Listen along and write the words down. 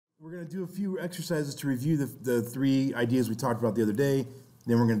We're going to do a few exercises to review the three ideas we talked about the other day.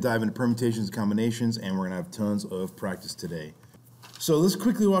 Then we're going to dive into permutations and combinations, and we're going to have tons of practice today. So let's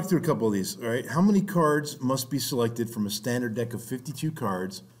quickly walk through a couple of these. All right, how many cards must be selected from a standard deck of 52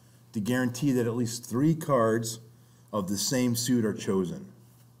 cards to guarantee that at least 3 cards of the same suit are chosen?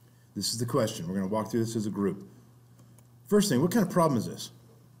 This is the question. We're going to walk through this as a group. First thing, what kind of problem is this?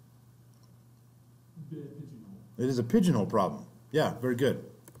 It is a pigeonhole problem. Yeah, very good.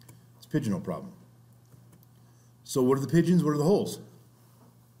 It's a pigeonhole problem. So what are the pigeons? What are the holes?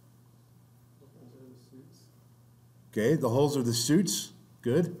 Okay, the holes are the suits.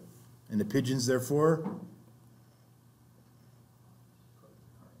 Good. And the pigeons, therefore?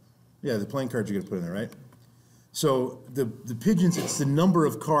 Yeah, the playing cards you're going to put in there, right? So the pigeons, it's the number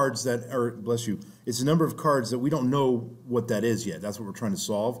of cards that are, bless you, it's the number of cards that we don't know what that is yet. That's what we're trying to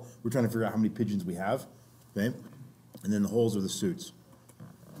solve. We're trying to figure out how many pigeons we have, okay? And then the holes are the suits.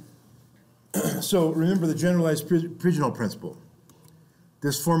 So remember the generalized pigeonhole principle.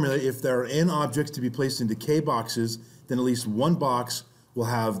 This formula, if there are n objects to be placed into k boxes, then at least one box will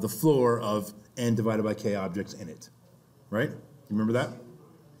have the floor of n divided by k objects in it, right? You remember that?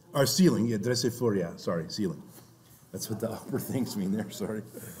 Or ceiling, yeah, did I say floor? Yeah, sorry, ceiling. That's what the upper things mean there, sorry.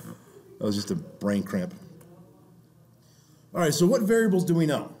 That was just a brain cramp. All right, so what variables do we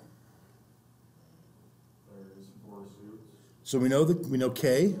know? There's 4 suits. So we know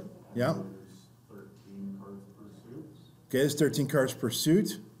K, yeah. There's 13 cards per suit. Okay, there's 13 cards per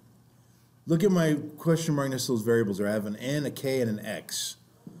suit. Look at my question mark next to those variables there. I have an N, a K, and an X.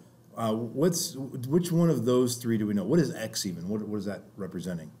 Which one of those 3 do we know? What is X even? What is that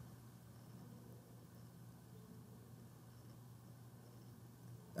representing?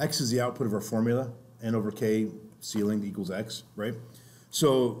 X is the output of our formula. N over K ceiling equals X, right?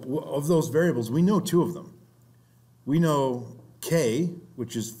 So of those variables, we know 2 of them. We know K,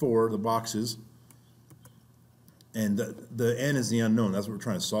 which is 4, the boxes, and the N is the unknown. That's what we're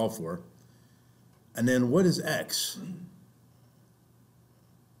trying to solve for. And then what is X?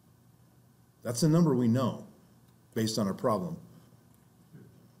 That's a number we know based on our problem.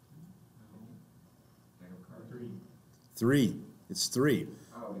 3. It's 3.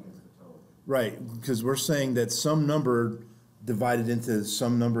 Oh, because the total. Right, because we're saying that some number divided into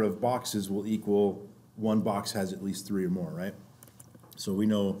some number of boxes will equal one box has at least 3 or more, right? So we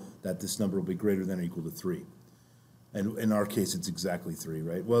know that this number will be greater than or equal to 3. And in our case, it's exactly 3,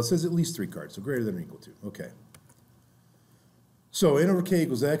 right? Well, it says at least 3 cards, so greater than or equal to. Okay. So n over k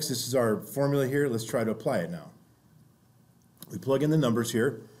equals x. This is our formula here. Let's try to apply it now. We plug in the numbers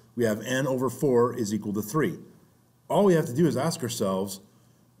here. We have n over 4 is equal to 3. All we have to do is ask ourselves,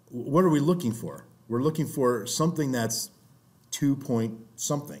 what are we looking for? We're looking for something that's 2 point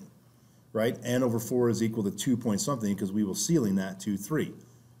something, right? N over 4 is equal to 2 point something because we will ceiling that to 3,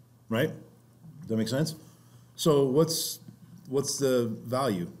 right? Does that make sense? So what's the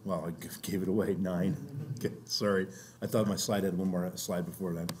value? Well, I gave it away, 9. Okay, sorry. I thought my slide had one more slide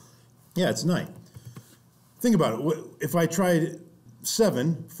before that. Yeah, it's 9. Think about it. If I tried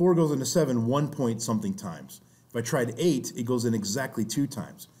 7, 4 goes into 7 1 point something times. If I tried 8, it goes in exactly 2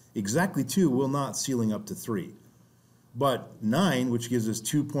 times. Exactly 2 will not ceiling up to 3. But 9, which gives us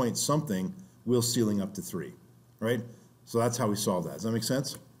 2 point something, will ceiling up to 3, right? So that's how we solve that. Does that make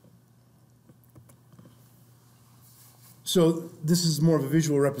sense? So this is more of a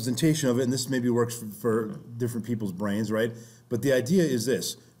visual representation of it, and this maybe works for different people's brains, right? But the idea is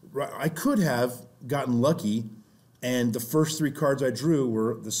this. I could have gotten lucky, and the first 3 cards I drew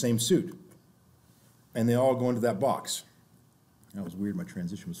were the same suit. And they all go into that box. That was weird. My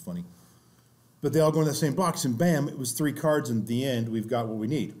transition was funny. But they all go into the same box, and bam, it was 3 cards, and at the end, we've got what we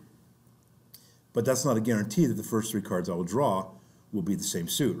need. But that's not a guarantee that the first 3 cards I will draw will be the same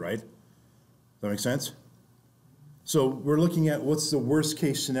suit, right? Does that make sense? So we're looking at what's the worst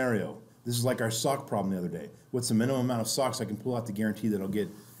case scenario. This is like our sock problem the other day. What's the minimum amount of socks I can pull out to guarantee that I'll get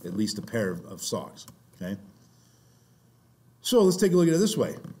at least a pair of socks, okay? So let's take a look at it this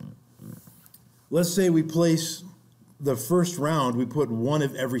way. Let's say we place the first round, we put 1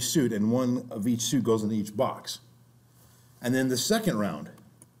 of every suit, and 1 of each suit goes into each box. And then the second round,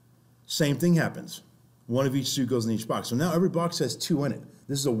 same thing happens. 1 of each suit goes in each box. So now every box has 2 in it.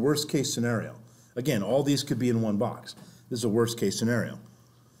 This is a worst case scenario. Again, all these could be in one box. This is a worst case scenario.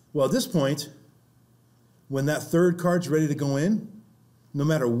 Well, at this point, when that third card's ready to go in, no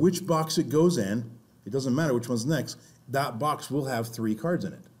matter which box it goes in, it doesn't matter which one's next, that box will have 3 cards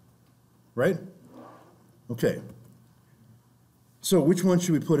in it, right? Okay. So which one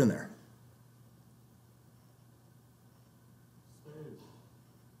should we put in there?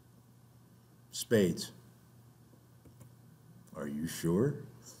 Spades. Are you sure?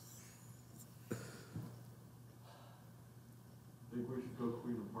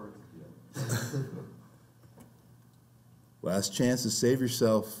 Last chance to save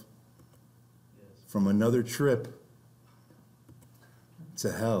yourself Yes. from another trip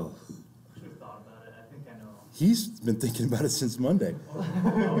to hell. Should have thought about it. I think I know. He's been thinking about it since Monday.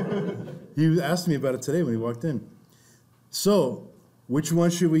 He asked me about it today when he walked in. So, which one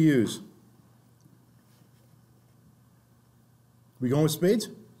should we use? We going with spades?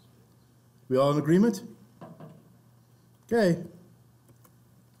 We all in agreement? Okay.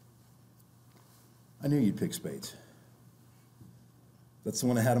 I knew you'd pick spades. That's the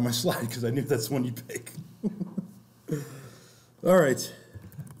one I had on my slide because I knew that's the one you'd pick. All right. It's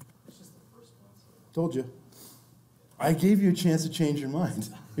just the first one. So. Told you. I gave you a chance to change your mind.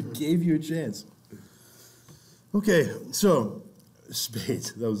 I gave you a chance. Okay, so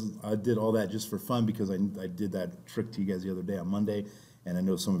spades. I did all that just for fun because I did that trick to you guys the other day on Monday, and I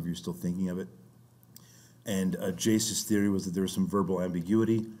know some of you are still thinking of it. And Jace's theory was that there was some verbal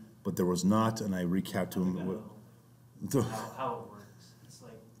ambiguity, but there was not, and I recapped to him. How it works. It's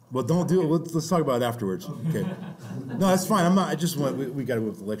like. Well, don't do it. Let's talk about it afterwards. Okay. No, that's fine. I'm not. I just want. We got to go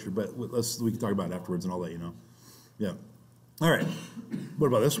with the lecture, but we can talk about it afterwards, and I'll let you know. Yeah. All right. What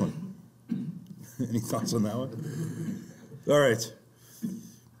about this one? Any thoughts on that one? All right.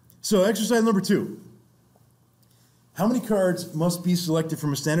 So exercise number 2. How many cards must be selected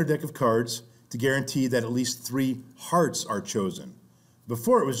from a standard deck of cards to guarantee that at least 3 hearts are chosen?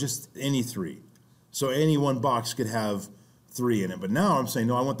 Before it was just any 3. So any one box could have 3 in it. But now I'm saying,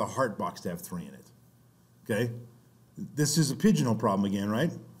 no, I want the heart box to have 3 in it. Okay? This is a pigeonhole problem again,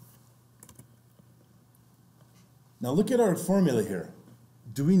 right? Now look at our formula here.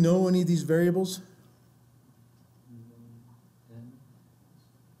 Do we know any of these variables?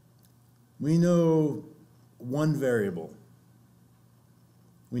 We know one variable.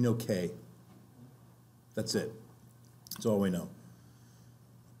 We know K. That's it. That's all we know.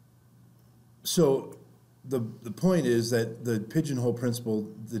 So the point is that the pigeonhole principle,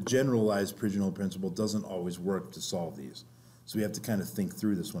 the generalized pigeonhole principle, doesn't always work to solve these. So we have to kind of think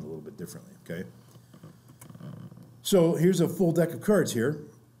through this one a little bit differently, okay? So here's a full deck of cards here.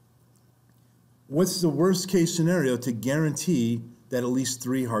 What's the worst case scenario to guarantee that at least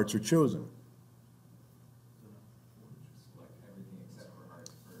 3 hearts are chosen? Select everything except for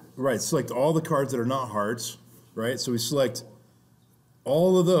hearts first. Right, select all the cards that are not hearts, right? So we select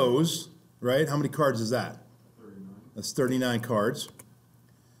all of those, right? How many cards is that? 39. That's 39 cards,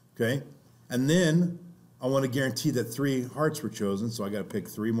 okay? And then I want to guarantee that 3 hearts were chosen, so I got to pick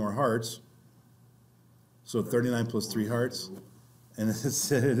 3 more hearts. So 39 plus 3 hearts. And it's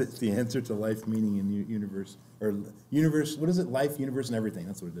the answer to life, meaning, and universe. Or universe, what is it? Life, universe, and everything.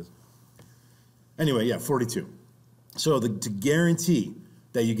 That's what it is. Anyway, yeah, 42. So to guarantee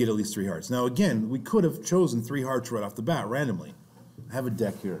that you get at least 3 hearts. Now, again, we could have chosen 3 hearts right off the bat, randomly. I have a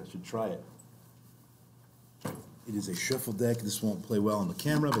deck here. I should try it. It is a shuffle deck. This won't play well on the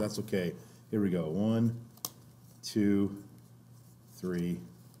camera, but that's okay. Here we go. 1, 2, 3.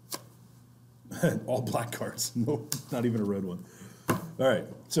 All black cards. No, not even a red one. All right,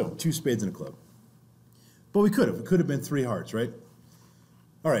 so 2 spades and a club. But we could have. It could have been 3 hearts, right?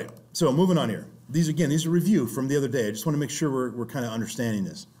 All right, so moving on here. These are review from the other day. I just want to make sure we're kind of understanding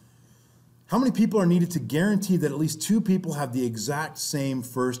this. How many people are needed to guarantee that at least 2 people have the exact same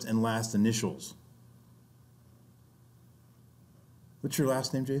first and last initials? What's your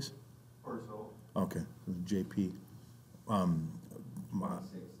last name, Jace? Parcel. Okay, JP.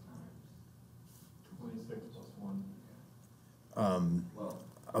 26 plus 1. Well,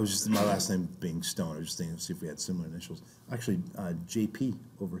 I was just, my last name being Stone, I was just thinking, see if we had similar initials. Actually, JP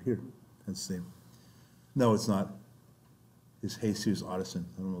over here, that's the same. No, it's not. It's Jesus Addison.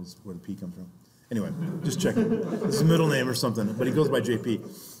 I don't know where the P comes from. Anyway, just checking. It's a middle name or something, but he goes by JP.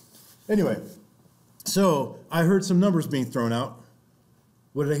 Anyway, so I heard some numbers being thrown out.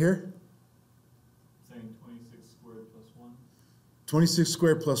 What did I hear? Saying 26 squared plus 1. 26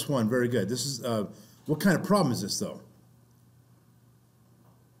 squared plus 1. Very good. This is, what kind of problem is this, though?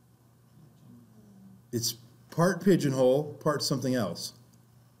 It's part pigeonhole, part something else.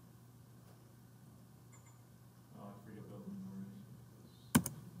 Oh, I forget building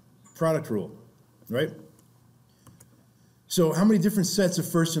numbers. Product rule, right? So how many different sets of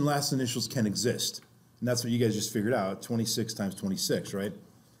first and last initials can exist? And that's what you guys just figured out, 26 times 26, right?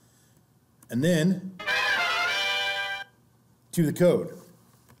 And then, to the code.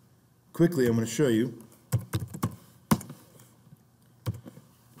 Quickly, I'm going to show you.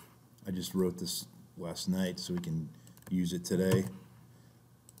 I just wrote this last night so we can use it today.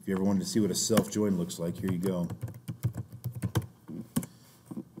 If you ever wanted to see what a self-join looks like, here you go.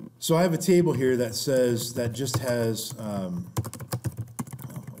 So I have a table here that says, that just has, oh, my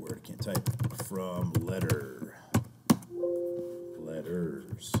word, I can't type, from letter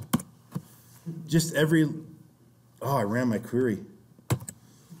letters. Just every, oh, I ran my query.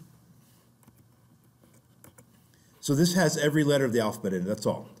 So this has every letter of the alphabet in it, that's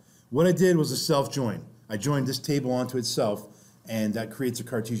all. What I did was a self-join. I joined this table onto itself, and that creates a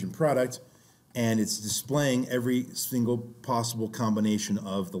Cartesian product, and it's displaying every single possible combination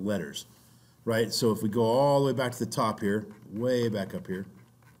of the letters, right? So if we go all the way back to the top here, way back up here,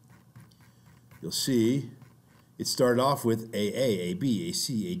 you'll see it started off with AA, AB,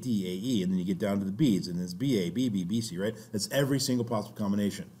 AC, AD, AE, and then you get down to the B's, and there's BA, BB, BC, right? That's every single possible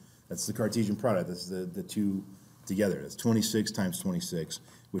combination. That's the Cartesian product. That's the two together. That's 26 times 26,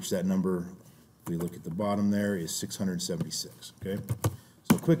 which that number, if we look at the bottom there, is 676, okay?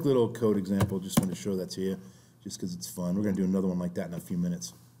 So a quick little code example, just wanted to show that to you, just because it's fun. We're going to do another one like that in a few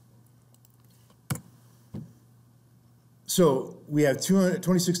minutes. So we have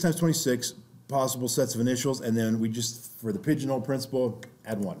 226 times 26 possible sets of initials, and then we just, for the pigeonhole principle,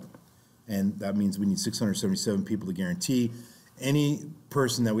 add 1. And that means we need 677 people to guarantee. Any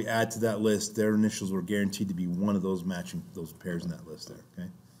person that we add to that list, their initials were guaranteed to be one of those matching, those pairs in that list there, okay?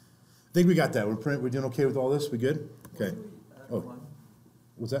 I think we got that. We're doing okay with all this? We good? Okay. Oh,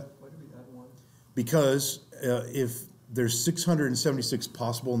 what's that? Why do we add 1? Because if there's 676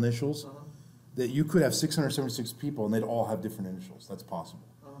 possible initials, that you could have 676 people and they'd all have different initials. That's possible.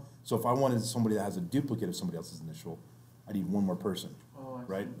 So if I wanted somebody that has a duplicate of somebody else's initial, I need one more person,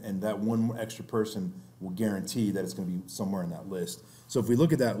 right? And that one extra person will guarantee that it's going to be somewhere in that list. So if we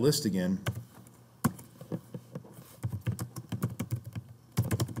look at that list again,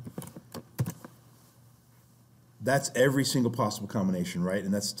 that's every single possible combination, right?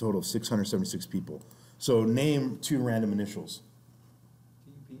 And that's a total of 676 people. So name 2 random initials.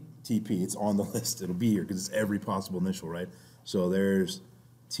 TP, it's on the list. It'll be here because it's every possible initial, right? So there's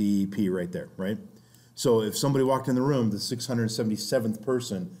TP right there, right? So if somebody walked in the room, the 677th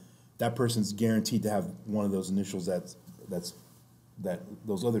person, that person's guaranteed to have one of those initials that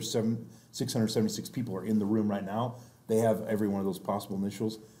those other 676 people are in the room right now. They have every one of those possible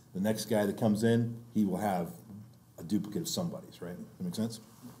initials. The next guy that comes in, he will have a duplicate of somebody's, right? That make sense?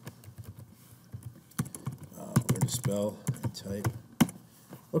 Learn to spell and type.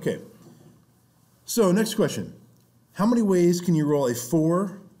 Okay, so next question. How many ways can you roll a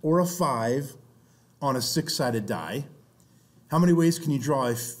 4 or a 5 on a 6-sided die? How many ways can you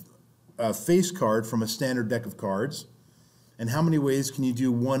draw a face card from a standard deck of cards? And how many ways can you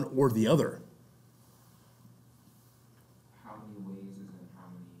do one or the other? How many ways is in how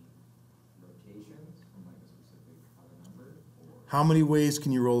many rotations from like a specific other number? Or How many ways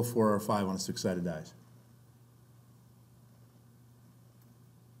can you roll a 4 or a 5 on a 6-sided die?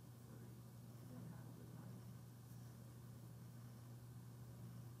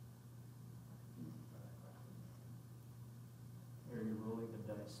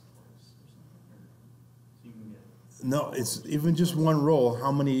 No, it's even just one roll.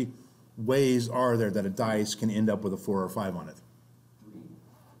 How many ways are there that a dice can end up with a 4 or 5 on it? 3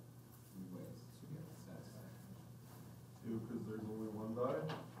 ways. Two, because there's only one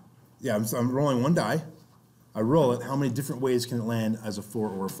die? Yeah, I'm rolling one die. I roll it. How many different ways can it land as a 4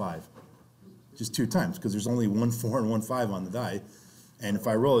 or a 5? Just 2 times, because there's only one 4 and one 5 on the die. And if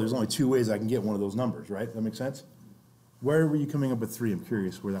I roll it, there's only 2 ways I can get one of those numbers, right? That makes sense? Where were you coming up with 3? I'm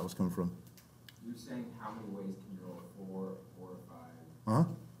curious where that was coming from. You're saying how many ways can you roll a 4 or 5? Uh-huh.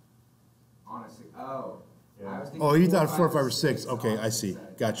 Honestly, oh. Yeah. I was thinking Oh, you 4, thought 4, 5, or 6 6. Okay, on I see. the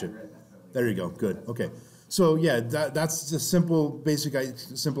set. Gotcha. I read that totally. There you go. Good. Okay. So yeah, that's a simple, basic,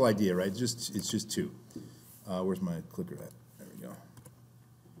 simple idea, right? It's just 2. Where's my clicker at? There we go.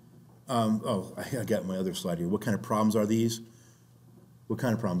 Oh, I got my other slide here. What kind of problems are these? What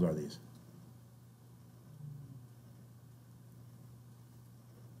kind of problems are these?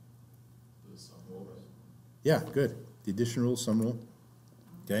 The sum rules. Yeah, good. The addition rule, sum rule.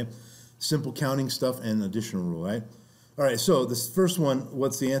 Okay. Simple counting stuff and additional rule, right? All right, so this first one,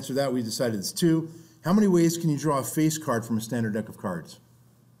 what's the answer to that? We decided it's 2. How many ways can you draw a face card from a standard deck of cards?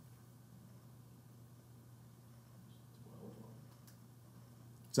 12.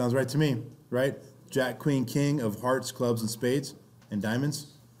 Sounds right to me, right? Jack, queen, king of hearts, clubs, and spades, and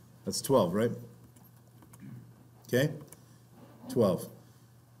diamonds. That's 12, right? Okay? 12.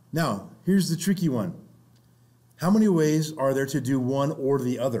 Now, here's the tricky one. How many ways are there to do one or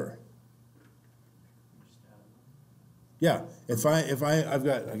the other? Yeah, I've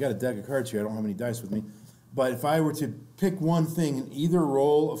got a deck of cards here. I don't have any dice with me, but if I were to pick one thing and either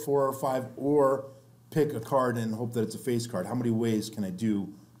roll a 4 or 5 or pick a card and hope that it's a face card, how many ways can I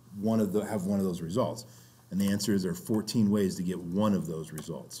do have one of those results? And the answer is there are 14 ways to get one of those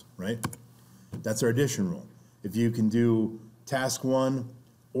results, right? That's our addition rule. If you can do task 1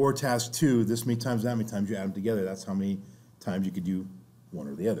 or task 2, this many times, that many times, you add them together. That's how many times you could do one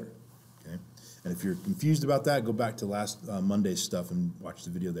or the other. Okay? And if you're confused about that, go back to last Monday's stuff and watch the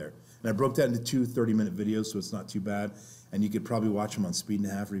video there. And I broke that into 2 30-minute videos, so it's not too bad. And you could probably watch them on speed and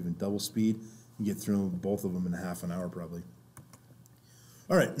a half or even double speed and get through both of them in a half an hour probably.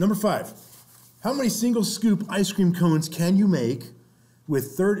 All right, number 5. How many single scoop ice cream cones can you make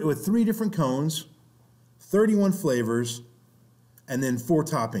with 3 different cones, 31 flavors, and then 4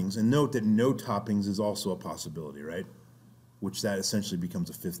 toppings? And note that no toppings is also a possibility, right? Which that essentially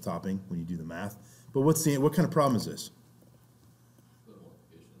becomes a 5th topping when you do the math. But what kind of problem is this?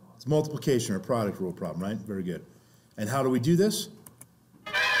 It's multiplication or product rule problem, right? Very good. And how do we do this?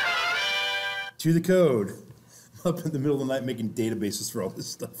 To the code. I'm up in the middle of the night making databases for all this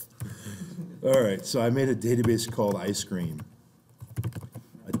stuff. All right, so I made a database called Ice Cream.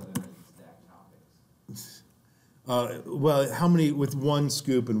 Well, how many with 1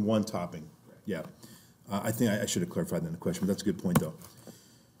 scoop and 1 topping? Yeah. I think I should have clarified that in the question, but that's a good point, though.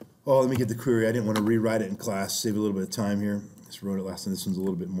 Oh, let me get the query. I didn't want to rewrite it in class, save a little bit of time here. Just wrote it last time. This one's a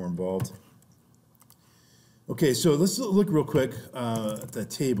little bit more involved. Okay, so let's look real quick at the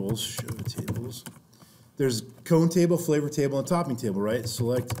tables. Show the tables. There's cone table, flavor table, and topping table, right?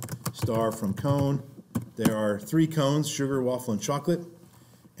 Select star from cone. There are 3 cones, sugar, waffle, and chocolate.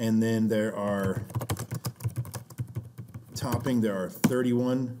 And then there are topping. There are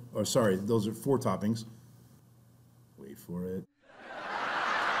 31, or sorry, those are 4 toppings. Wait for it.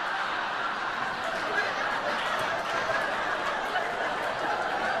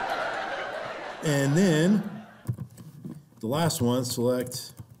 And then the last one,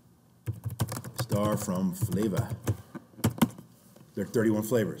 select star from flavor. There are 31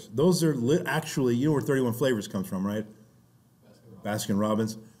 flavors. Those are actually, you know where 31 flavors comes from, right? Baskin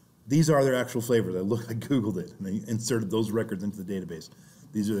Robbins. These are their actual flavors. I Googled it, and they inserted those records into the database.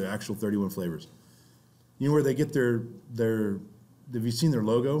 These are their actual 31 flavors. You know where they get their have you seen their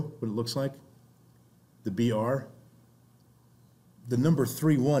logo, what it looks like? The BR? The number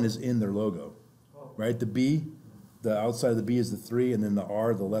 31 is in their logo, right? The B, the outside of the B is the 3, and then the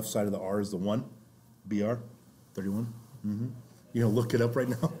R, the left side of the R is the 1. BR, 31. Mm-hmm. You know, look it up right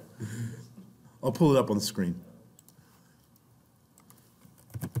now. I'll pull it up on the screen.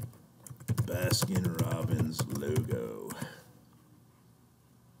 Baskin Robbins logo.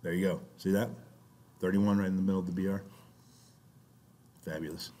 There you go. See that? 31 right in the middle of the BR.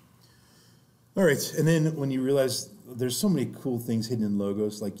 Fabulous. All right, and then when you realize there's so many cool things hidden in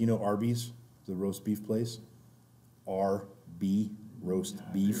logos, like, you know, Arby's, the roast beef place? RB, roast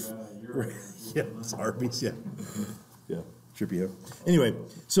beef. Yeah, it's Arby's, yeah. Yeah, trippy, huh? Anyway,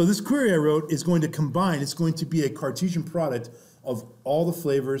 so this query I wrote is going to combine, it's going to be a Cartesian product of all the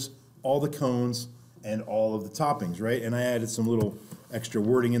flavors, all the cones, and all of the toppings, right? And I added some little extra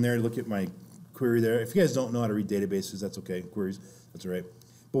wording in there. Look at my query there. If you guys don't know how to read databases, that's okay. Queries, that's all right.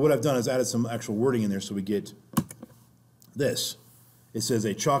 But what I've done is added some actual wording in there so we get this. It says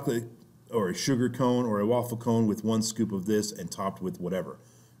a chocolate or a sugar cone or a waffle cone with 1 scoop of this and topped with whatever,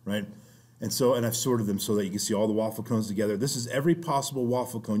 right? And so, and I've sorted them so that you can see all the waffle cones together. This is every possible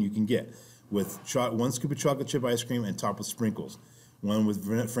waffle cone you can get with 1 scoop of chocolate chip ice cream and topped with sprinkles. 1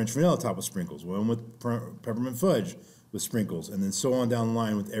 with French vanilla topped with sprinkles. 1 with peppermint fudge with sprinkles, and then so on down the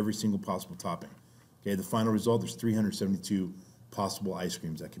line with every single possible topping. Okay, the final result, there's 372 possible ice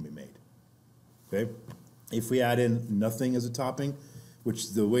creams that can be made. Okay, if we add in nothing as a topping,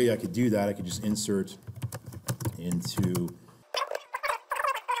 which the way I could do that, I could just insert into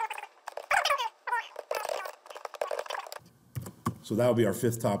so that will be our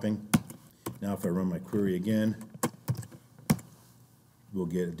 5th topping. Now if I run my query again, we'll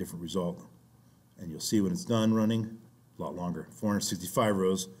get a different result. And you'll see when it's done running, a lot longer, 465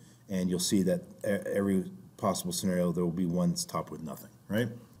 rows, and you'll see that every possible scenario, there will be one that's topped with nothing, right?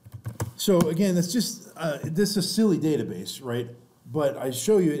 So again, that's just, this is a silly database, right? But I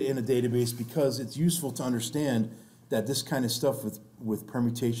show you it in a database because it's useful to understand that this kind of stuff with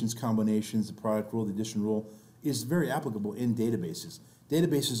permutations, combinations, the product rule, the addition rule, is very applicable in databases.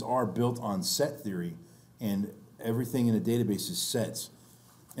 Databases are built on set theory, and everything in a database is sets.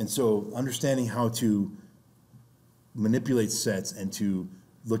 And so understanding how to manipulate sets and to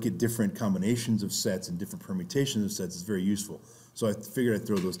look at different combinations of sets and different permutations of sets is very useful. So I figured I'd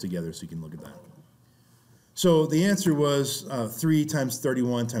throw those together so you can look at that. So the answer was 3 times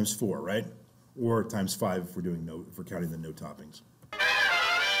 31 times 4, right? Or times 5 if we're doing if we're counting the no toppings.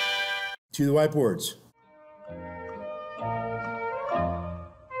 To the whiteboards.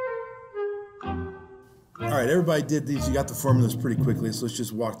 All right, everybody did these. You got the formulas pretty quickly, so let's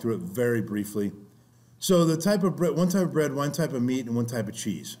just walk through it very briefly. So the type of bread, one type of bread, one type of meat, and one type of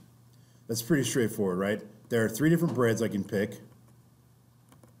cheese. That's pretty straightforward, right? There are 3 different breads I can pick,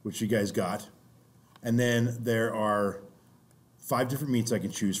 which you guys got. And then there are 5 different meats I can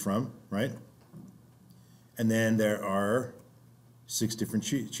choose from, right? And then there are 6 different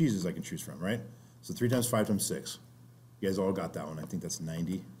cheeses I can choose from, right? So 3 times 5 times 6. You guys all got that one. I think that's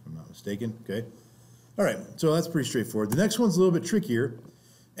 90, if I'm not mistaken, okay? All right, so that's pretty straightforward. The next one's a little bit trickier,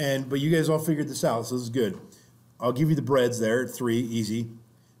 but you guys all figured this out, so this is good. I'll give you the breads there, 3, easy.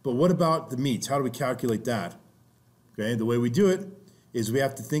 But what about the meats? How do we calculate that? Okay, the way we do it is we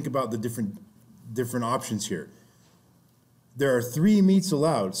have to think about the different options here. There are 3 meats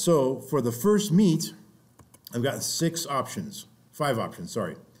allowed. So for the first meat, I've got 5 options,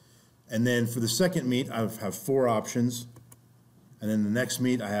 sorry. And then for the second meat, I have 4 options. And then the next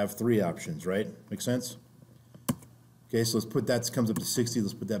meat, I have 3 options, right? Make sense? Okay, so let's put that, comes up to 60.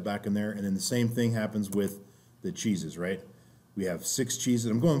 Let's put that back in there. And then the same thing happens with the cheeses, right? We have 6 cheeses.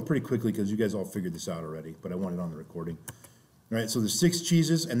 I'm going pretty quickly because you guys all figured this out already, but I want it on the recording. All right, so there's 6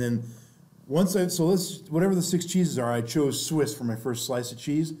 cheeses, and then whatever the 6 cheeses are, I chose Swiss for my first slice of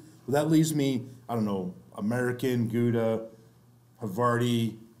cheese. Well, that leaves me, I don't know, American, Gouda,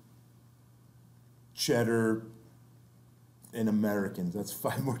 Havarti, cheddar, and Americans. That's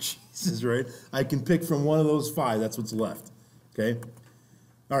 5 more cheeses, right? I can pick from one of those 5. That's what's left, okay?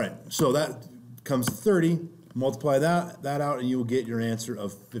 All right, so that comes to 30. Multiply that out, and you will get your answer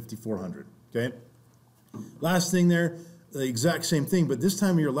of 5,400, okay? Last thing there, the exact same thing, but this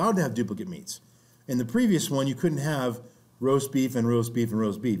time you're allowed to have duplicate meats. In the previous one, you couldn't have roast beef and roast beef and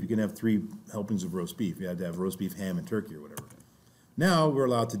roast beef. You can have 3 helpings of roast beef. You had to have roast beef, ham, and turkey or whatever. Now we're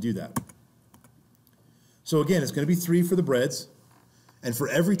allowed to do that. So again, it's going to be 3 for the breads, and for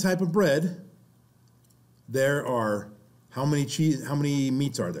every type of bread, there are how many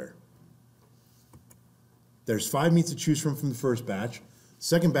meats are there? There's 5 meats to choose from the first batch.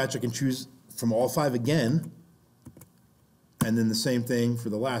 Second batch, I can choose from all 5 again, and then the same thing for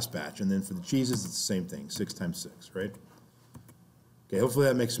the last batch. And then for the cheeses, it's the same thing, 6 times 6, right? Okay, hopefully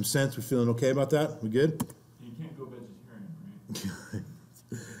that makes some sense. We're feeling okay about that? We good? You can't go vegetarian, right?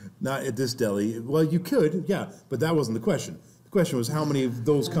 Not at this deli. Well, you could, yeah, but that wasn't the question. The question was how many of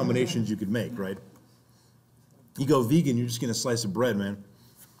those combinations you could make, right? You go vegan, you're just getting a slice of bread, man.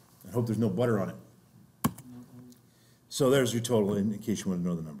 I hope there's no butter on it. So there's your total in case you want to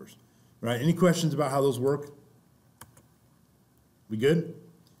know the numbers. All right, any questions about how those work? We good?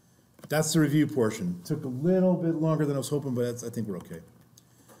 That's the review portion. Took a little bit longer than I was hoping, but I think we're okay.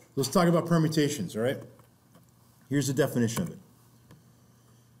 Let's talk about permutations, all right? Here's the definition of it.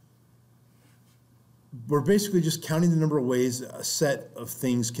 We're basically just counting the number of ways a set of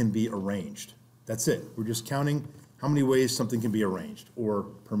things can be arranged. That's it. We're just counting how many ways something can be arranged or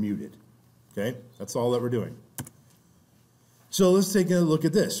permuted, okay? That's all that we're doing. So let's take a look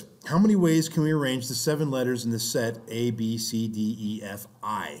at this. How many ways can we arrange the 7 letters in the set A, B, C, D, E, F,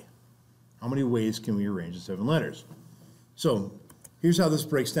 I? How many ways can we arrange the 7 letters? So here's how this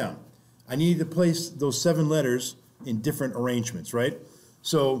breaks down. I need to place those 7 letters in different arrangements, right?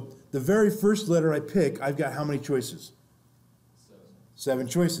 So the very first letter I pick, I've got how many choices? 7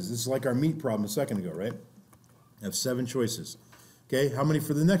 choices. This is like our meat problem a second ago, right? I have 7 choices. Okay, how many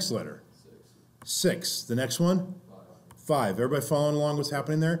for the next letter? 6. The next one? 5. Everybody following along what's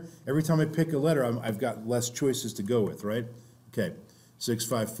happening there? Every time I pick a letter, I've got less choices to go with, right? Okay, 6,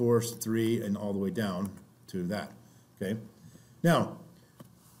 5, 4, 3, and all the way down to that, okay? Now,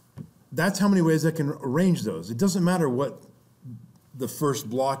 that's how many ways I can arrange those. It doesn't matter what the first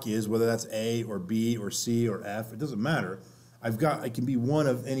block is, whether that's A or B or C or F, it doesn't matter. I can be one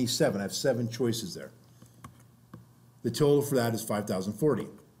of any 7. I have 7 choices there. The total for that is 5,040.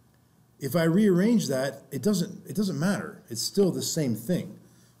 If I rearrange that, it doesn't matter. It's still the same thing,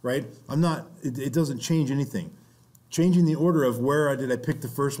 right? It doesn't change anything. Changing the order of where did I pick the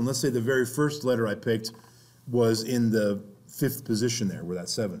first one, let's say the very first letter I picked was in the 5th position there, where that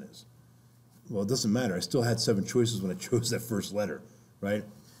 7 is. Well, it doesn't matter. I still had 7 choices when I chose that first letter, right?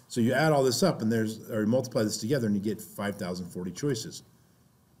 So you add all this up and or multiply this together and you get 5,040 choices.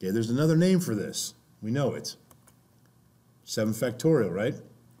 Okay, there's another name for this. We know it. 7 factorial, right?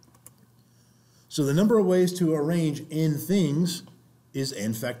 So the number of ways to arrange n things is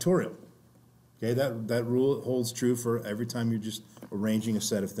n factorial. Okay, that rule holds true for every time you're just arranging a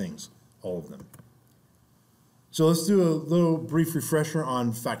set of things, all of them. So let's do a little brief refresher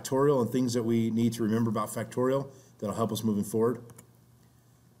on factorial and things that we need to remember about factorial that'll help us moving forward.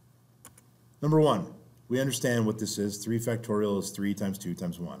 Number 1, we understand what this is. 3 factorial is 3 times 2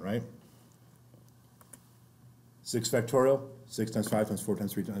 times 1, right? 6 factorial, 6 times 5 times 4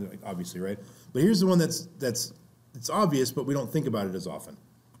 times 3 times, obviously, right? But here's the one it's obvious, but we don't think about it as often.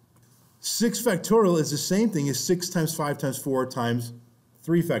 6 factorial is the same thing as 6 times 5 times 4 times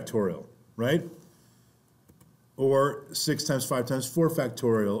 3 factorial, right? Or 6 times 5 times 4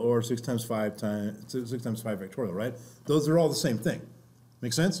 factorial, or 6 times 5 factorial, right? Those are all the same thing.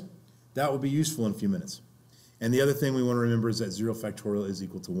 Make sense? That will be useful in a few minutes. And the other thing we want to remember is that 0 factorial is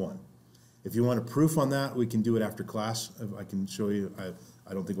equal to 1. If you want a proof on that, we can do it after class. I can show you.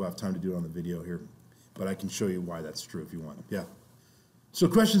 I don't think we'll have time to do it on the video here, but I can show you why that's true if you want. Yeah. So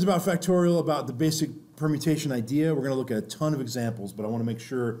questions about factorial, about the basic permutation idea. We're going to look at a ton of examples, but I want to make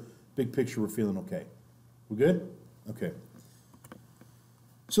sure, big picture, we're feeling okay. We good? Okay.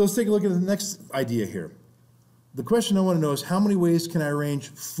 So let's take a look at the next idea here. The question I want to know is how many ways can I arrange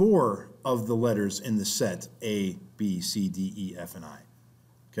 4 of the letters in the set A, B, C, D, E, F, and I?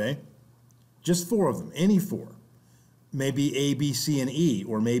 Okay? Just 4 of them, any 4. Maybe A, B, C, and E,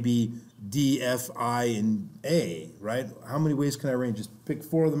 or maybe D, F, I, and A, right? How many ways can I arrange? Just pick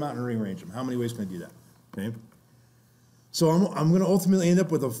 4 of them out and rearrange them. How many ways can I do that? Okay? So I'm going to ultimately end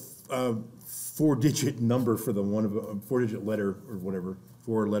up with a 4-digit number for the one of a 4-digit letter or whatever,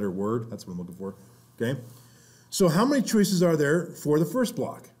 4-letter word. That's what I'm looking for. Okay? So how many choices are there for the first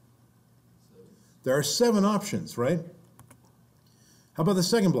block? There are 7 options, right? How about the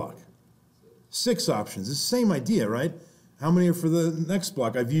second block? 6 options. It's the same idea, right? How many are for the next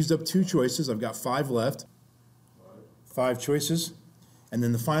block? I've used up 2 choices. I've got 5 left. 5 choices. And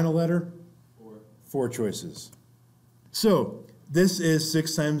then the final letter? 4 choices. So this is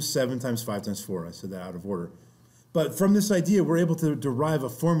 6 times 7 times 5 times 4. I said that out of order. But from this idea, we're able to derive a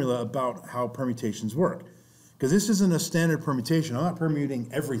formula about how permutations work. Because this isn't a standard permutation. I'm not permuting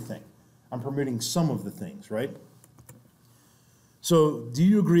everything. I'm permuting some of the things, right? So do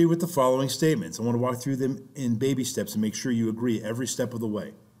you agree with the following statements? I want to walk through them in baby steps and make sure you agree every step of the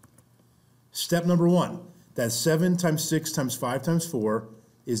way. Step number 1, that 7 times 6 times 5 times 4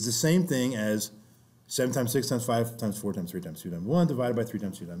 is the same thing as 7 times 6 times 5 times 4 times 3 times 2 times 1 divided by 3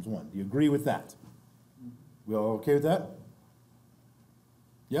 times 2 times 1. Do you agree with that? We all okay with that?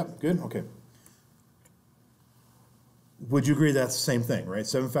 Yep, good, okay. Would you agree that's the same thing, right?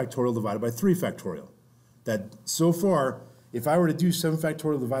 7 factorial divided by 3 factorial. That so far, if I were to do 7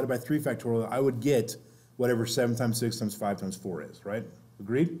 factorial divided by 3 factorial, I would get whatever 7 times 6 times 5 times 4 is, right?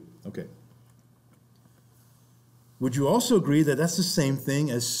 Agreed? Okay. Would you also agree that that's the same thing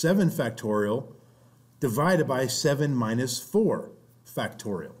as 7 factorial divided by 7 minus 4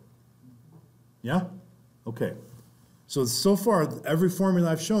 factorial? Yeah? Okay. So far, every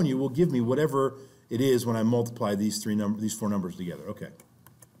formula I've shown you will give me whatever it is when I multiply these 4 numbers together. Okay.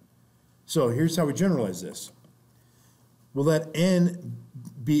 So here's how we generalize this. We'll let n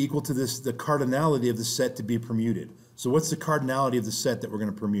be equal to the cardinality of the set to be permuted. So what's the cardinality of the set that we're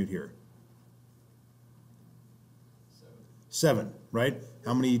going to permute here? 7, right?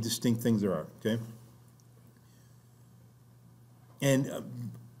 How many distinct things there are, okay? And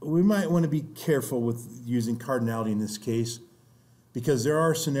we might want to be careful with using cardinality in this case because there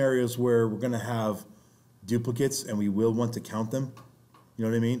are scenarios where we're going to have duplicates and we will want to count them. You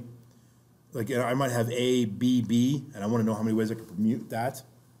know what I mean? Like I might have A, B, B, and I want to know how many ways I can permute that,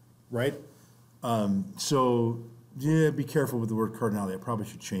 right? So yeah, be careful with the word cardinality. I probably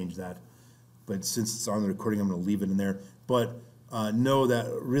should change that. But since it's on the recording, I'm going to leave it in there. But know that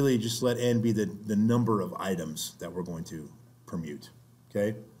really just let n be the number of items that we're going to permute,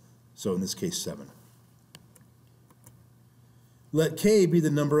 okay? So in this case, 7. Let k be the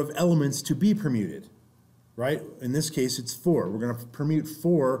number of elements to be permuted, right? In this case, it's 4. We're going to permute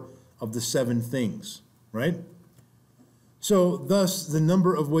 4 of the 7 things, right? So thus, the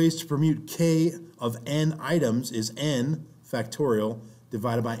number of ways to permute k of n items is n factorial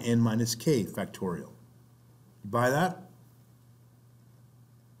divided by n minus k factorial. You buy that?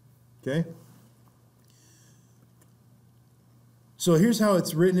 Okay? So here's how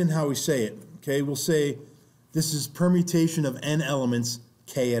it's written and how we say it. Okay, we'll say this is permutation of n elements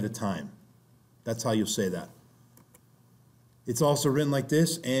k at a time. That's how you'll say that. It's also written like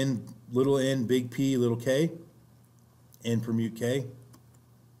this, n, little n, big P, little k, n permute k.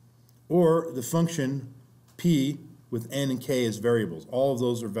 Or the function p with n and k as variables. All of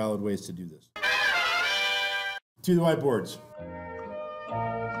those are valid ways to do this. To the whiteboards.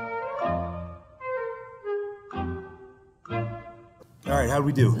 All right, how do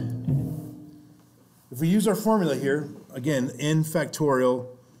we do? If we use our formula here, again, n factorial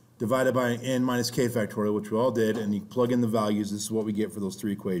divided by n minus k factorial, which we all did, and you plug in the values, this is what we get for those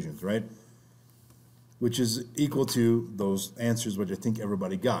 3 equations, right? Which is equal to those answers, which I think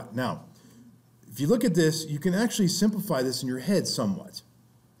everybody got. Now, if you look at this, you can actually simplify this in your head somewhat,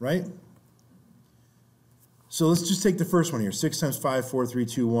 right? So let's just take the first one here. 6 times 5, 4, 3,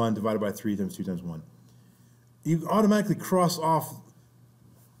 2, 1, divided by 3 times 2 times 1. You automatically cross off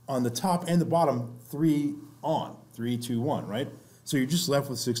on the top and the bottom 3 on. 3, 2, 1, right? So you're just left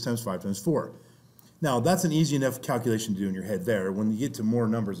with 6 times 5 times 4. Now, that's an easy enough calculation to do in your head there. When you get to more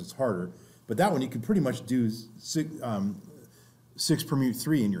numbers, it's harder. But that one, you could pretty much do 6 permute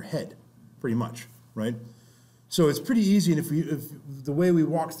 3 in your head, pretty much, right? So it's pretty easy, and if the way we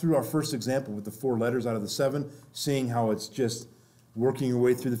walked through our first example with the 4 letters out of the 7, seeing how it's just working your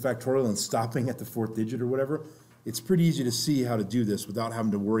way through the factorial and stopping at the 4th digit or whatever, it's pretty easy to see how to do this without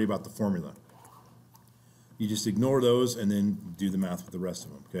having to worry about the formula. You just ignore those and then do the math with the rest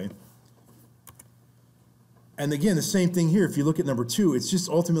of them, okay? And again, the same thing here. If you look at number 2, it's just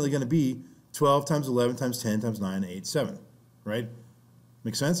ultimately going to be 12 times 11 times 10 times 9, 8, 7, right?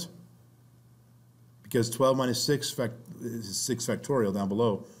 Make sense? Because 12 minus 6 is 6 factorial down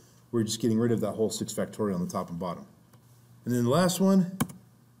below. We're just getting rid of that whole 6 factorial on the top and bottom. And then the last one,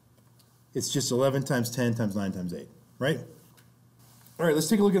 it's just 11 times 10 times 9 times 8, right? All right, let's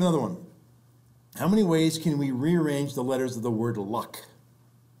take a look at another one. How many ways can we rearrange the letters of the word luck?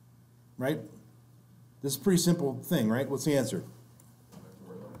 Right? This is a pretty simple thing, right? What's the answer?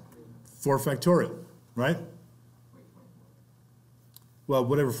 4 factorial, right? Well,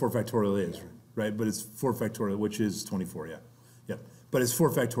 whatever 4 factorial is, right? But it's 4 factorial, which is 24, yeah. Yeah, but it's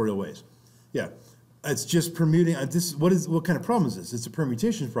 4 factorial ways. Yeah, it's just permuting. What kind of problem is this? It's a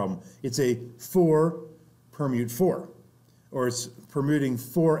permutations problem. It's a 4 permute 4, or it's permuting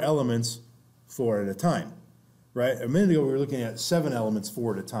 4 elements 4 at a time, right? A minute ago we were looking at 7 elements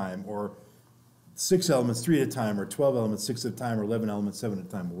 4 at a time, or 6 elements 3 at a time, or 12 elements 6 at a time, or 11 elements 7 at a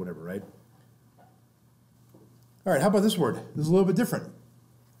time, or whatever, right? All right, how about this word? This is a little bit different.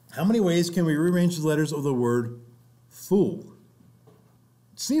 How many ways can we rearrange the letters of the word fool?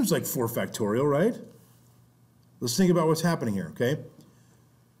 It seems like 4 factorial, right? Let's think about what's happening here, okay?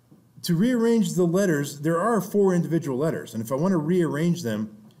 To rearrange the letters, there are 4 individual letters, and if I want to rearrange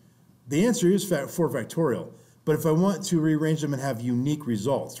them, the answer is 4 factorial. But if I want to rearrange them and have unique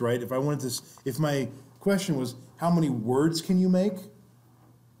results, right? If I wanted to, if my question was, how many words can you make,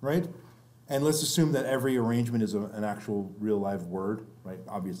 right? And let's assume that every arrangement is an actual real live word, right?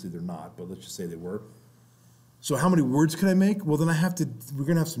 Obviously they're not, but let's just say they were. So how many words could I make? Well, then we're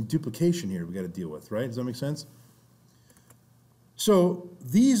gonna have some duplication here we gotta deal with, right? Does that make sense? So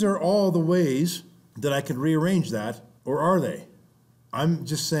these are all the ways that I can rearrange that, or are they? I'm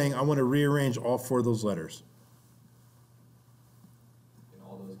just saying I want to rearrange all 4 of those letters. In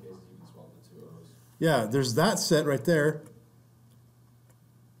all those cases, you can swap the 2 O's. Yeah, there's that set right there,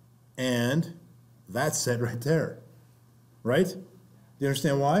 and that set right there, right? Do you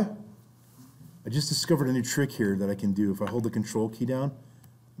understand why? I just discovered a new trick here that I can do. If I hold the control key down,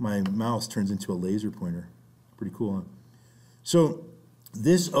 my mouse turns into a laser pointer. Pretty cool, huh? So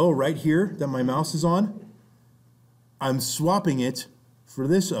this O right here that my mouse is on, I'm swapping it for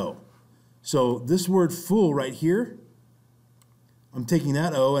this O. So this word fool right here, I'm taking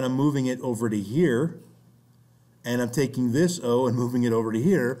that O and I'm moving it over to here, and I'm taking this O and moving it over to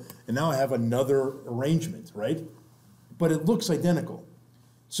here, and now I have another arrangement, right? But it looks identical.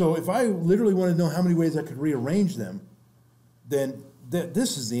 So if I literally want to know how many ways I could rearrange them, then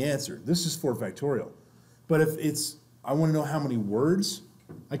this is the answer. This is 4 factorial. But if I want to know how many words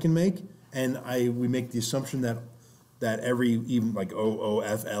I can make, and we make the assumption that every, even like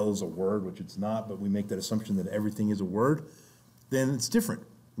OOFL is a word, which it's not, but we make that assumption that everything is a word, then it's different.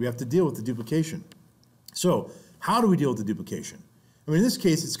 We have to deal with the duplication. So how do we deal with the duplication? I mean, in this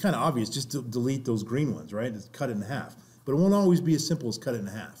case, it's kind of obvious. Just to delete those green ones, right? Just cut it in half. But it won't always be as simple as cut it in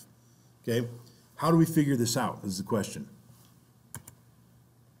half, okay? How do we figure this out is the question.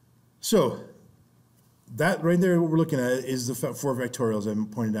 So that right there, what we're looking at is the 4 factorials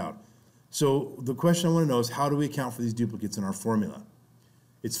I pointed out. So the question I want to know is, how do we account for these duplicates in our formula?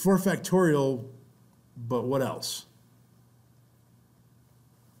 It's 4 factorial, but what else?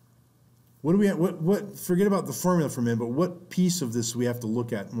 What do we have, forget about the formula for a minute, but what piece of this do we have to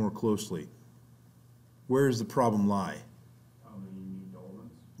look at more closely? Where does the problem lie? How many unique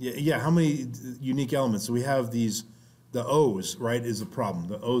elements? Yeah, how many unique elements? So we have the O's, right, is the problem.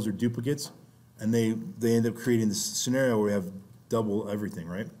 The O's are duplicates, and they end up creating this scenario where we have double everything,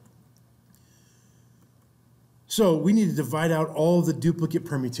 right? So we need to divide out all of the duplicate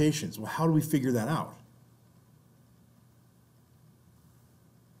permutations. Well, how do we figure that out?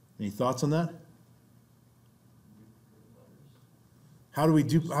 Any thoughts on that? How do we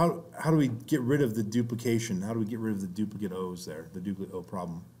get rid of the duplication? How do we get rid of the duplicate O's there, the duplicate O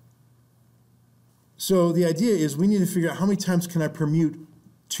problem? So the idea is we need to figure out how many times can I permute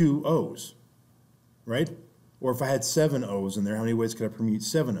two O's, right? Or if I had 7 O's in there, how many ways could I permute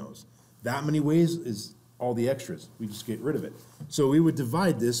 7 O's? That many ways is all the extras. We just get rid of it. So we would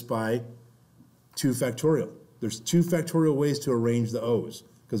divide this by 2 factorial. There's 2 factorial ways to arrange the O's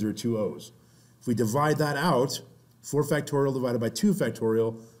because there are 2 O's. If we divide that out, 4 factorial divided by 2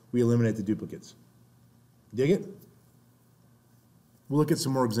 factorial, we eliminate the duplicates. Dig it? We'll look at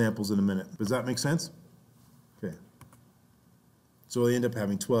some more examples in a minute. Does that make sense? Okay. So we end up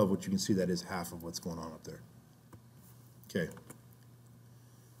having 12, which you can see that is half of what's going on up there. Okay.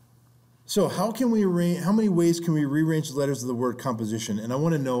 So how many ways can we rearrange the letters of the word composition? And I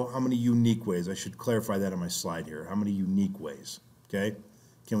want to know how many unique ways. I should clarify that on my slide here. How many unique ways, okay,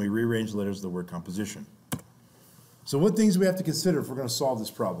 can we rearrange the letters of the word composition? So what things do we have to consider if we're going to solve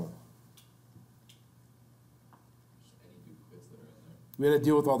this problem? Any duplicates that are in there. We had to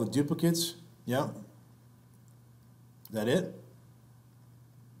deal with all the duplicates. Yeah. Is that it? Just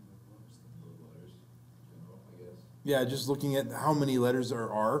the letters in general, I guess. Yeah, just looking at how many letters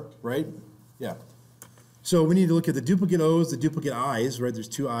there are, right? Yeah. So we need to look at the duplicate O's, the duplicate I's, right? There's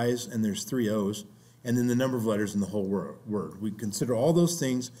 2 I's and there's 3 O's, and then the number of letters in the whole word. We consider all those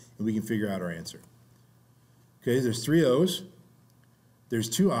things and we can figure out our answer. Okay, there's 3 O's, there's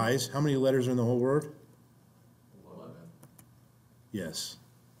 2 I's. How many letters are in the whole word? 11. Yes.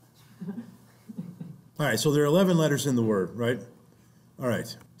 All right, so there are 11 letters in the word, right? All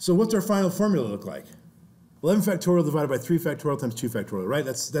right, so what's our final formula look like? 11 factorial divided by 3 factorial times 2 factorial, right?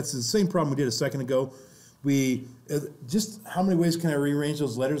 That's the same problem we did a second ago. We, just how many ways can I rearrange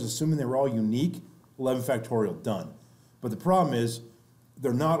those letters, assuming they were all unique? 11 factorial, done. But the problem is,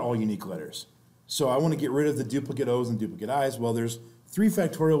 they're not all unique letters. So I want to get rid of the duplicate O's and duplicate I's. Well, there's 3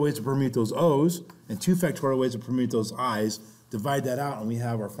 factorial ways to permute those O's and 2 factorial ways to permute those I's. Divide that out, and we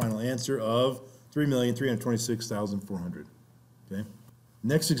have our final answer of 3,326,400, okay?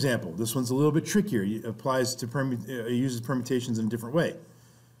 Next example, this one's a little bit trickier. It applies to uses permutations in a different way.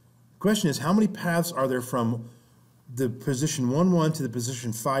 Question is, how many paths are there from the position 1, 1 to the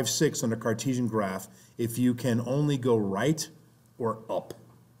position 5, 6 on a Cartesian graph if you can only go right or up?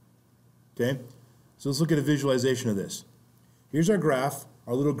 Okay, so let's look at a visualization of this. Here's our graph.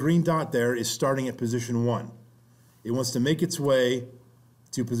 Our little green dot there is starting at position 1. It wants to make its way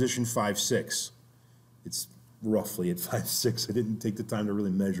to position 5, 6. It's roughly at 5, 6. I didn't take the time to really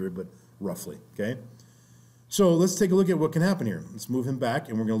measure it, but roughly, okay? So let's take a look at what can happen here. Let's move him back,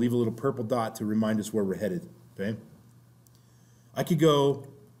 and we're going to leave a little purple dot to remind us where we're headed, okay? I could go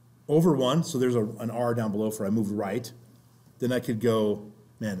over 1, so there's an R down below for I moved right. Then I could go,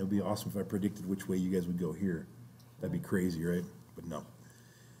 man, it would be awesome if I predicted which way you guys would go here. That'd be crazy, right? But no.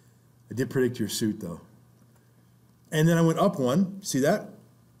 I did predict your suit, though. And then I went up 1, see that?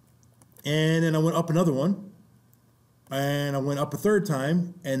 And then I went up another 1. And I went up a 3rd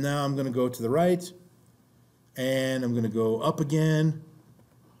time, and now I'm going to go to the right, and I'm going to go up again,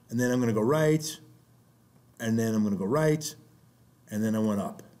 and then I'm going to go right, and then I'm going to go right, and then I went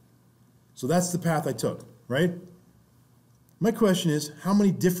up. So that's the path I took, right? My question is, how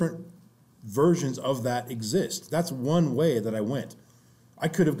many different versions of that exist? That's one way that I went. I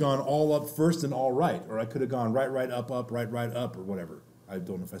could have gone all up first and all right, or I could have gone right, right, up, right, up, or whatever. I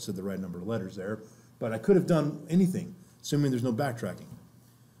don't know if I said the right number of letters there, but I could have done anything, assuming there's no backtracking.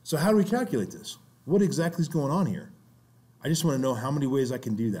 So how do we calculate this? What exactly is going on here? I just want to know how many ways I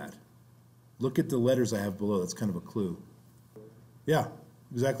can do that. Look at the letters I have below. That's kind of a clue. Yeah,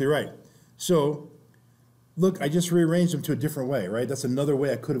 exactly right. So, look, I just rearranged them to a different way, right? That's another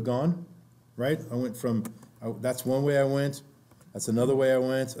way I could have gone, right? I went from, that's one way I went. That's another way I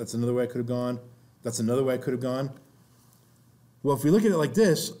went. That's another way I could have gone. That's another way I could have gone. Well, if we look at it like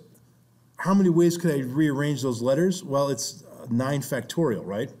this, how many ways could I rearrange those letters? Well, it's 9 factorial,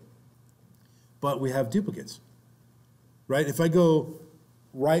 right? But we have duplicates, right? If I go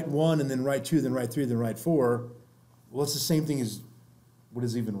right 1 and then right 2, then right 3, then right 4, well, it's the same thing as what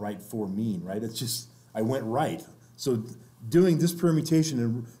does even right 4 mean, right? It's just I went right. So doing this permutation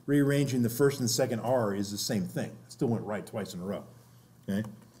and rearranging the first and second R is the same thing. I still went right twice in a row, okay?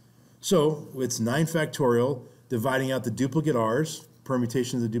 So it's 9 factorial, dividing out the duplicate R's,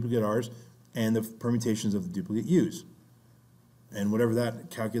 permutations of the duplicate R's, and the permutations of the duplicate U's. And whatever that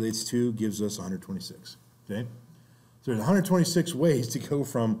calculates to gives us 126, okay? So there's 126 ways to go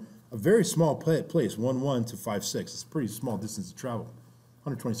from a very small place, 1, 1 to 5, 6. It's a pretty small distance to travel,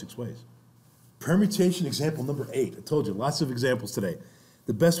 126 ways. Permutation example number 8. I told you, lots of examples today.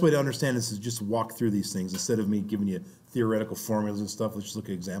 The best way to understand this is just walk through these things instead of me giving you theoretical formulas and stuff. Let's just look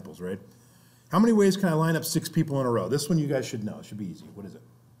at examples, right? How many ways can I line up 6 people in a row? This one you guys should know. It should be easy. What is it?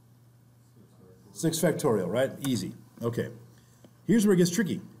 6 factorial, right? Easy. Okay. Here's where it gets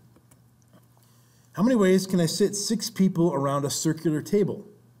tricky. How many ways can I sit 6 people around a circular table?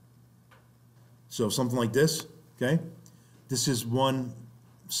 So something like this, okay? This is one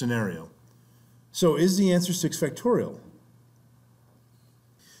scenario. So is the answer 6 factorial?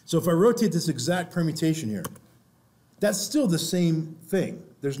 So if I rotate this exact permutation here, that's still the same thing.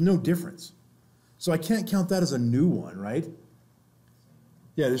 There's no difference. So I can't count that as a new one, right?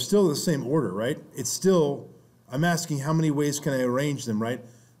 Yeah, they're still the same order, right? It's still, I'm asking how many ways can I arrange them, right?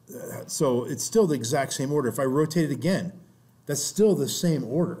 So it's still the exact same order. If I rotate it again, that's still the same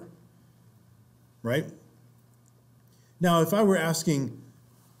order, right? Now, if I were asking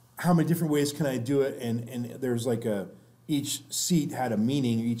how many different ways can I do it, and there's like each seat had a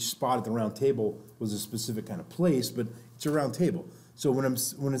meaning, each spot at the round table was a specific kind of place, but it's a round table. So when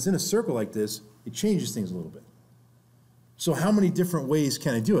it's in a circle like this, it changes things a little bit. So how many different ways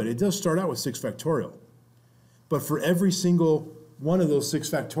can I do it? It does start out with 6 factorial. But for every single one of those 6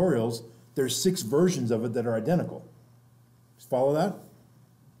 factorials, there's 6 versions of it that are identical. Follow that?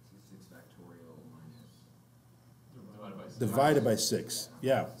 6 factorial minus. Divided by 6. Divided by 6,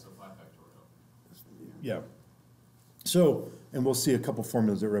 yeah. So 5 factorial. Yeah. So, and we'll see a couple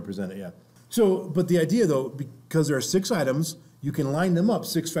formulas that represent it, yeah. So, but the idea though, because there are 6 items, you can line them up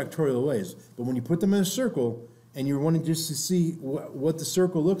 6 factorial ways. But when you put them in a circle, and you're wanting just to see what the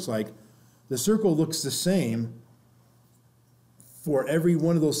circle looks like, the circle looks the same for every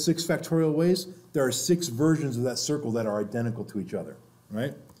one of those 6 factorial ways. There are 6 versions of that circle that are identical to each other,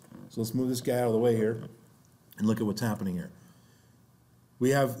 right? So let's move this guy out of the way here and look at what's happening here. We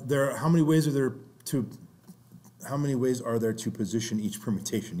have how many ways are there to position each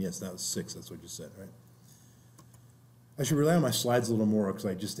permutation? Yes, that was 6, that's what you said, right? I should rely on my slides a little more because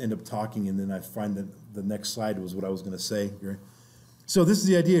I just end up talking and then I find that the next slide was what I was going to say here. So this is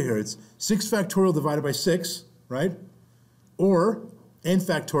the idea here. It's 6 factorial divided by 6, right? Or n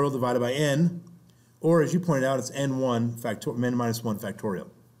factorial divided by n, or as you pointed out, it's n1 factorial, n minus 1 factorial,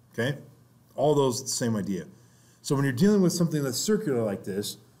 okay? All those, the same idea. So when you're dealing with something that's circular like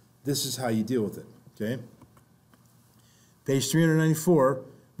this is how you deal with it, okay? Page 394,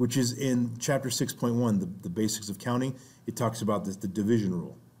 which is in chapter 6.1, the basics of counting, it talks about the division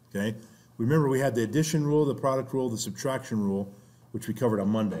rule, okay? Remember we had the addition rule, the product rule, the subtraction rule, which we covered on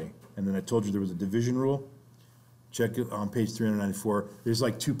Monday, and then I told you there was a division rule. Check it on page 394. There's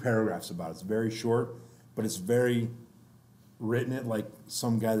like 2 paragraphs about it. It's very short, but it's very written it like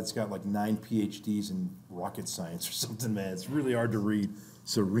some guy that's got like 9 PhDs in rocket science or something, man. It's really hard to read,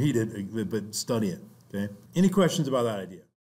 so read it, but study it, okay? Any questions about that idea?